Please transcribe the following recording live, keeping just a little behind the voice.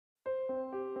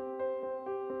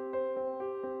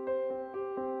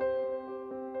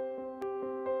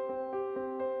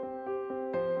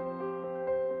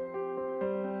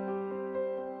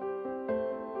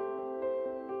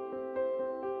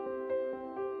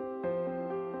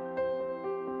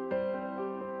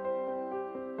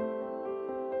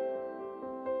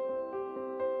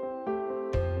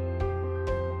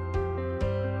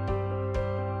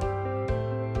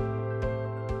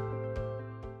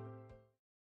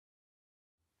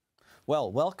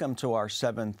Well, welcome to our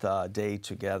seventh day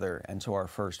together and to our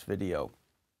first video.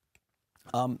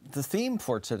 The theme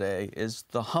for today is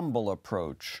the humble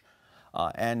approach,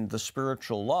 and the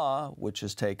spiritual law, which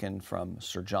is taken from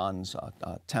Sir John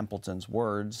Templeton's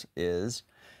words, is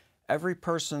every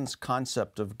person's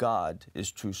concept of God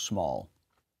is too small.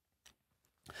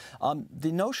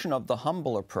 The notion of the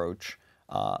humble approach,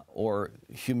 or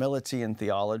humility in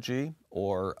theology,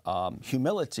 or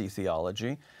humility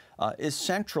theology, is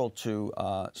central to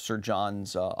Sir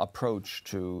John's approach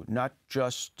to not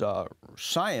just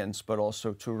science, but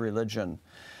also to religion.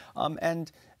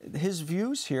 And his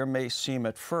views here may seem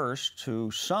at first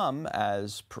to some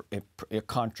as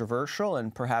controversial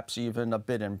and perhaps even a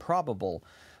bit improbable.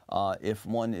 If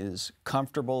one is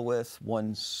comfortable with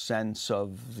one's sense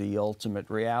of the ultimate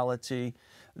reality,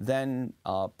 then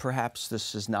perhaps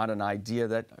this is not an idea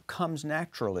that comes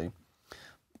naturally.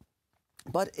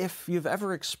 But if you've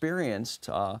ever experienced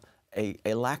a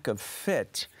lack of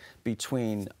fit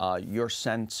between your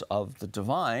sense of the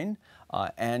divine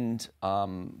and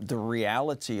the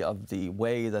reality of the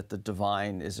way that the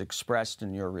divine is expressed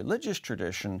in your religious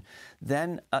tradition,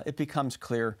 then it becomes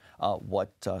clear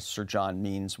what Sir John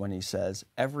means when he says,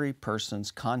 every person's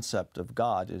concept of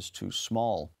God is too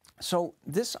small. So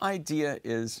this idea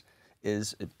is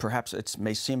perhaps it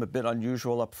may seem a bit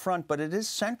unusual up front, but it is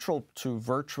central to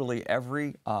virtually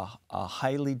every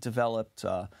highly developed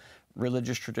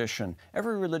religious tradition.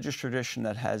 Every religious tradition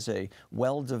that has a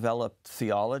well-developed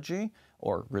theology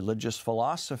or religious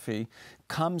philosophy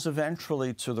comes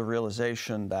eventually to the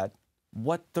realization that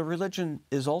what the religion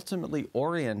is ultimately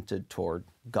oriented toward,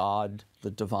 God,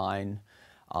 the divine,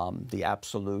 the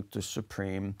absolute, the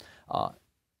supreme,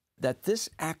 that this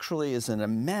actually is an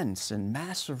immense and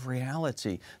massive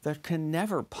reality that can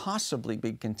never possibly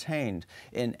be contained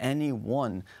in any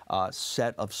one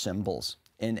set of symbols,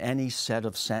 in any set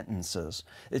of sentences.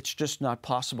 It's just not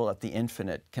possible that the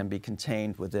infinite can be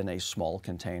contained within a small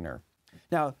container.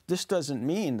 Now, this doesn't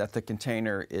mean that the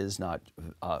container is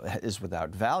without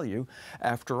value.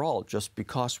 After all, just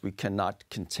because we cannot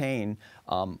contain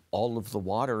all of the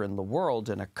water in the world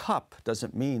in a cup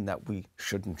doesn't mean that we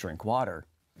shouldn't drink water.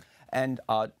 And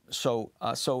this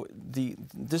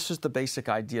is the basic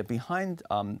idea behind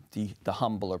the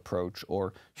humble approach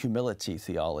or humility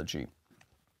theology.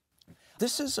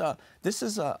 This is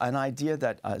an idea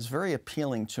that is very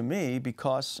appealing to me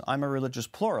because I'm a religious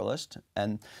pluralist,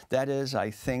 and that is,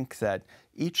 I think that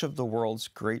each of the world's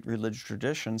great religious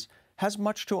traditions has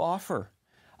much to offer.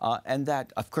 And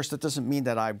that, of course, that doesn't mean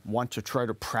that I want to try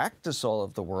to practice all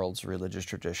of the world's religious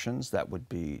traditions. That would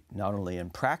be not only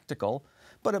impractical,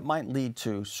 but it might lead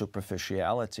to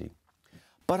superficiality.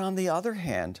 But on the other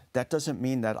hand, that doesn't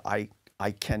mean that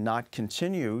I cannot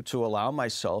continue to allow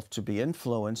myself to be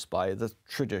influenced by the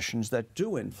traditions that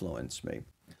do influence me.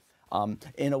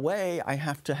 In a way, I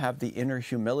have to have the inner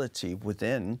humility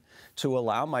within to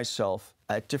allow myself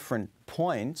at different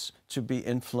points to be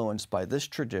influenced by this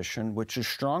tradition, which is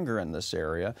stronger in this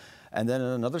area, and then in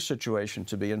another situation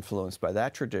to be influenced by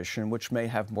that tradition, which may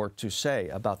have more to say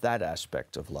about that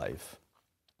aspect of life.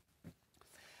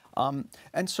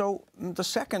 And so the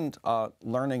second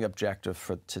learning objective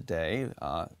for today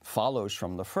follows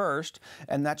from the first,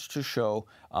 and that's to show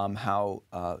how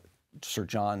Sir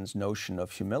John's notion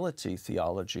of humility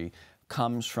theology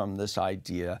comes from this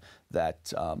idea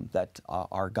that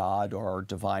our God or our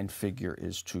divine figure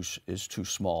is too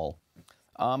small.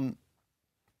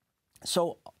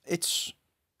 So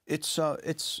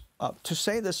to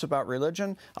say this about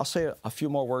religion, I'll say a few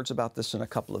more words about this in a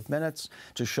couple of minutes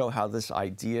to show how this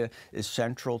idea is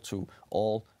central to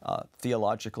all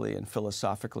theologically and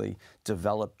philosophically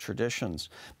developed traditions.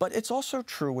 But it's also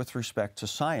true with respect to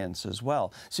science as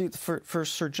well. See, for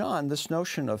Sir John, this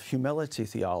notion of humility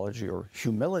theology or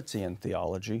humility in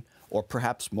theology, or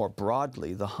perhaps more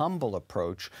broadly, the humble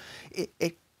approach,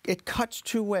 it cuts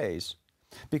two ways.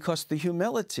 Because the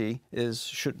humility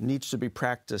needs to be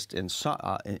practiced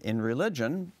in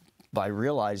religion by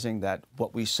realizing that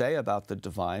what we say about the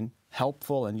divine,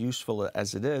 helpful and useful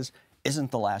as it is,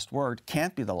 isn't the last word,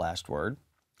 can't be the last word.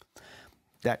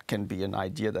 That can be an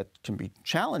idea that can be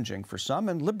challenging for some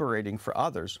and liberating for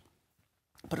others.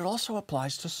 But it also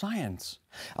applies to science.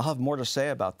 I'll have more to say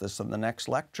about this in the next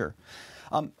lecture.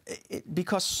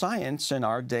 Because science in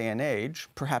our day and age,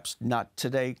 perhaps not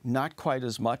today, not quite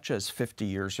as much as 50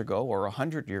 years ago or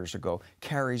 100 years ago,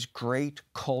 carries great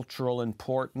cultural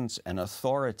importance and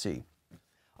authority,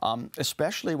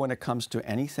 especially when it comes to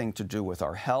anything to do with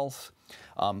our health,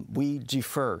 We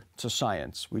defer to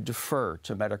science. We defer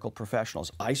to medical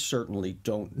professionals. I certainly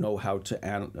don't know how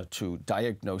to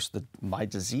diagnose my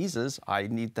diseases. I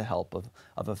need the help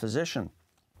of a physician.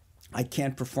 I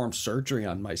can't perform surgery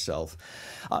on myself.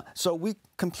 So we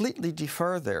completely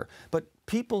defer there. But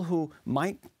people who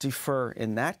might defer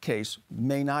in that case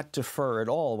may not defer at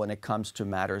all when it comes to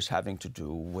matters having to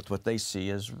do with what they see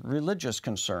as religious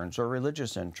concerns or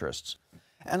religious interests.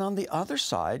 And on the other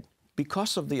side,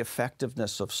 because of the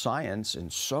effectiveness of science in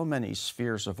so many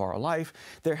spheres of our life,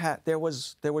 there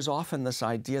was often this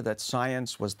idea that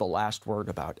science was the last word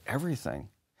about everything.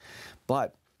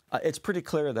 But it's pretty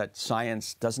clear that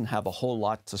science doesn't have a whole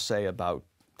lot to say about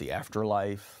the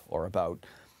afterlife or about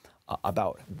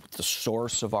the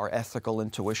source of our ethical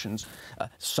intuitions.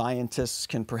 Scientists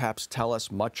can perhaps tell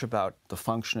us much about the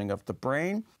functioning of the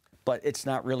brain, but it's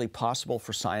not really possible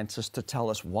for scientists to tell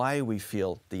us why we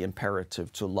feel the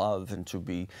imperative to love and to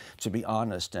be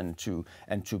honest and to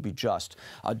be just.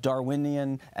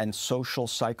 Darwinian and social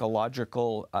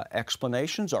psychological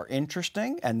explanations are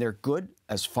interesting and they're good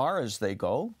as far as they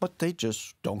go, but they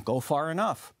just don't go far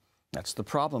enough. That's the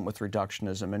problem with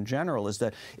reductionism in general, is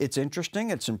that it's interesting,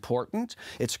 it's important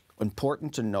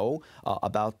to know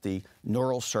about the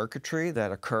neural circuitry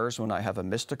that occurs when I have a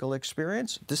mystical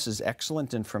experience. This is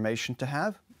excellent information to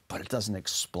have, but it doesn't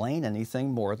explain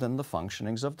anything more than the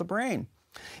functionings of the brain.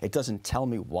 It doesn't tell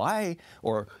me why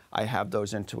or I have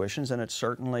those intuitions, and it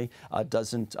certainly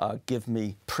doesn't give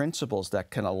me principles that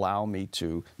can allow me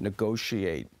to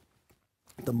negotiate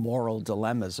the moral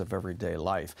dilemmas of everyday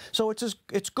life. So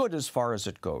it's good as far as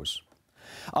it goes.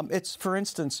 For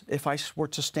instance, if I were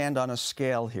to stand on a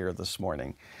scale here this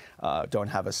morning, don't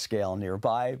have a scale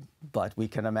nearby, but we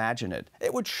can imagine it,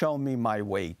 it would show me my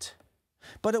weight.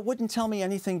 But it wouldn't tell me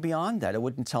anything beyond that. It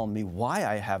wouldn't tell me why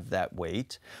I have that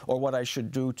weight or what I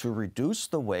should do to reduce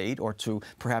the weight or to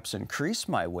perhaps increase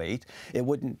my weight. It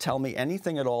wouldn't tell me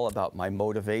anything at all about my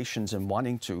motivations in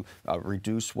wanting to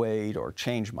reduce weight or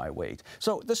change my weight.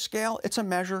 So the scale, it's a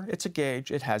measure, it's a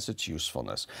gauge, it has its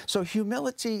usefulness. So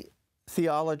humility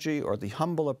theology, or the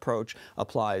humble approach,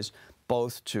 applies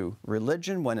both to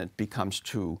religion when it becomes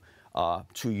too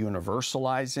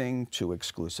universalizing, too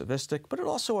exclusivistic, but it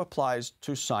also applies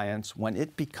to science when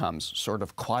it becomes sort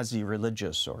of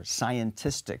quasi-religious or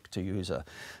scientistic, to use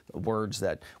words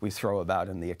that we throw about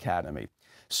in the academy.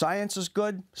 Science is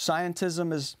good.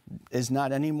 Scientism is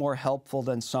not any more helpful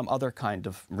than some other kind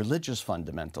of religious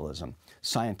fundamentalism.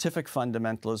 Scientific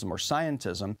fundamentalism or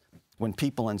scientism, when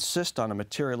people insist on a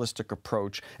materialistic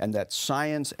approach and that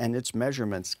science and its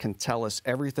measurements can tell us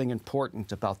everything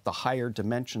important about the higher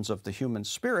dimensions of the human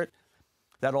spirit,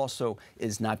 that also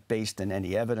is not based in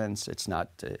any evidence. It's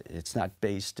not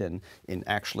based in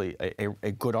actually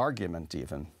a good argument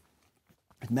even.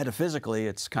 Metaphysically,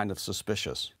 it's kind of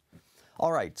suspicious.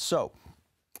 All right, so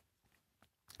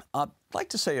I'd like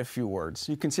to say a few words.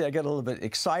 You can see I get a little bit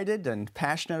excited and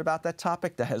passionate about that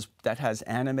topic that has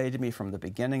animated me from the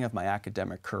beginning of my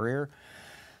academic career,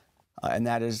 and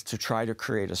that is to try to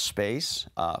create a space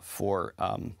for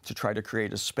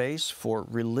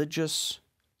religious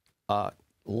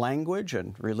language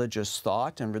and religious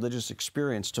thought and religious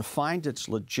experience to find its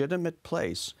legitimate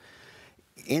place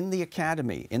in the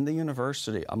academy, in the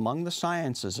university, among the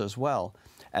sciences as well,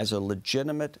 as a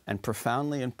legitimate and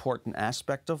profoundly important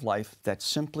aspect of life that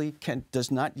simply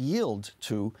does not yield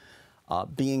to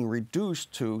being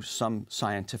reduced to some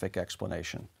scientific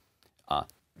explanation.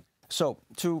 So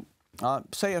to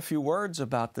say a few words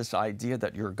about this idea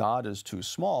that your God is too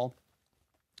small,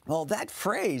 well, that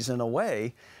phrase, in a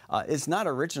way, is not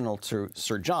original to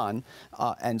Sir John,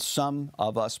 and some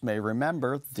of us may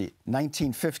remember the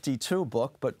 1952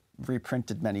 book, but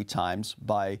reprinted many times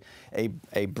by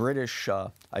a British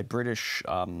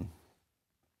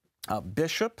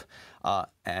bishop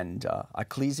and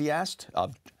ecclesiast.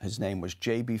 His name was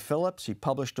J.B. Phillips. He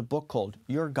published a book called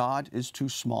Your God is Too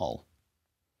Small.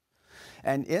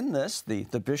 And in this, the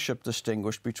bishop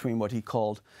distinguished between what he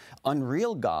called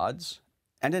unreal gods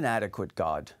and an adequate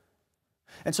God.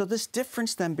 And so this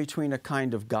difference then between a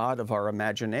kind of God of our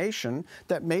imagination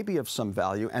that may be of some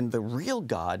value and the real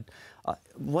God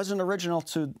wasn't original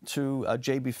to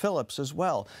J.B. Phillips as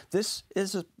well. This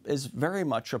is very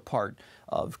much a part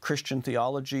of Christian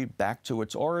theology back to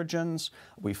its origins.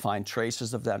 We find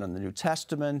traces of that in the New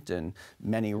Testament in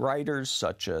many writers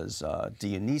such as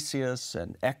Dionysius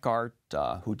and Eckhart,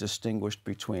 who distinguished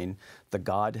between the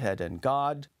Godhead and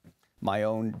God. My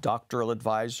own doctoral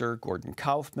advisor, Gordon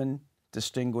Kaufman,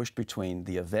 distinguished between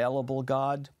the available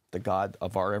God, the God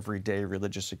of our everyday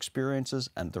religious experiences,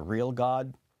 and the real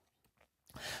God.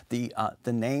 The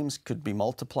names could be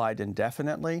multiplied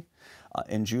indefinitely.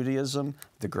 In Judaism,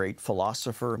 the great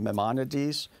philosopher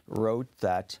Maimonides wrote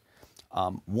that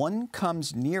one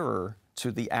comes nearer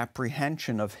to the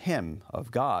apprehension of Him,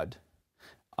 of God,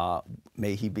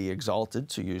 may He be exalted,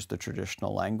 to use the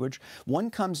traditional language. One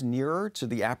comes nearer to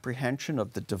the apprehension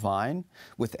of the divine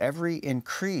with every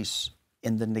increase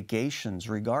in the negations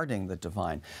regarding the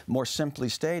divine. More simply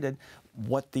stated,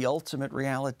 what the ultimate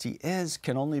reality is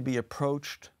can only be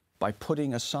approached by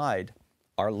putting aside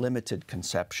our limited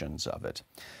conceptions of it.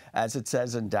 As it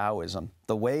says in Taoism,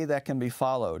 the way that can be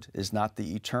followed is not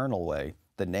the eternal way.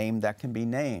 The name that can be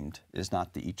named is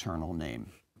not the eternal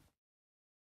name.